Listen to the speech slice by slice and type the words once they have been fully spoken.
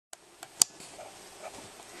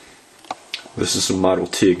This is a Model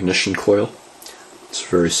T ignition coil. It's a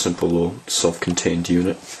very simple little self-contained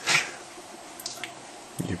unit.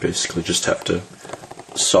 You basically just have to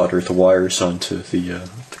solder the wires onto the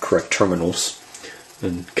correct terminals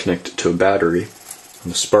and connect it to a battery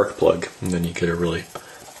and a spark plug, and then you get a really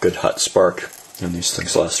good hot spark, and these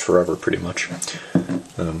things last forever pretty much.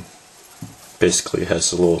 Basically it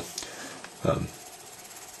has a little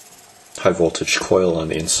high voltage coil on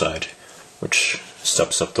the inside which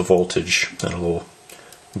steps up the voltage, and a little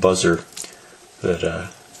buzzer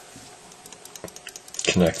that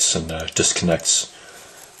connects and disconnects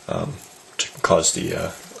to cause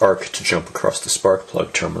the arc to jump across the spark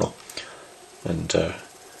plug terminal, and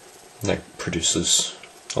that produces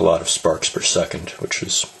a lot of sparks per second, which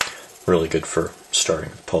is really good for starting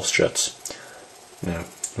with pulse jets. Now,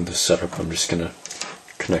 with this setup, I'm just going to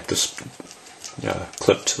connect this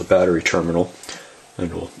clip to the battery terminal, and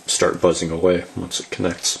it will start buzzing away once it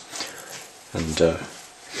connects. And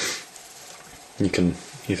you can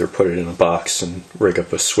either put it in a box and rig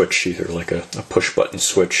up a switch, either like a push button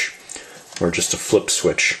switch or just a flip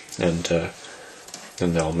switch, and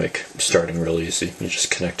then that'll make starting real easy. You just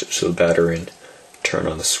connect it to the battery and turn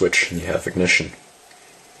on the switch and you have ignition.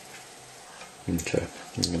 Okay,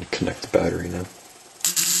 I'm going to connect the battery now.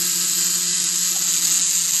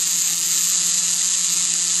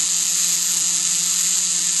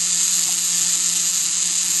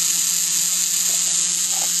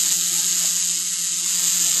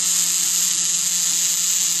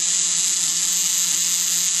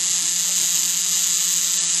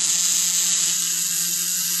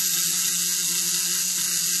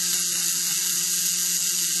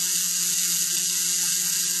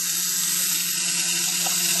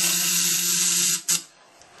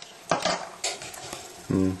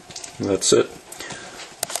 That's it.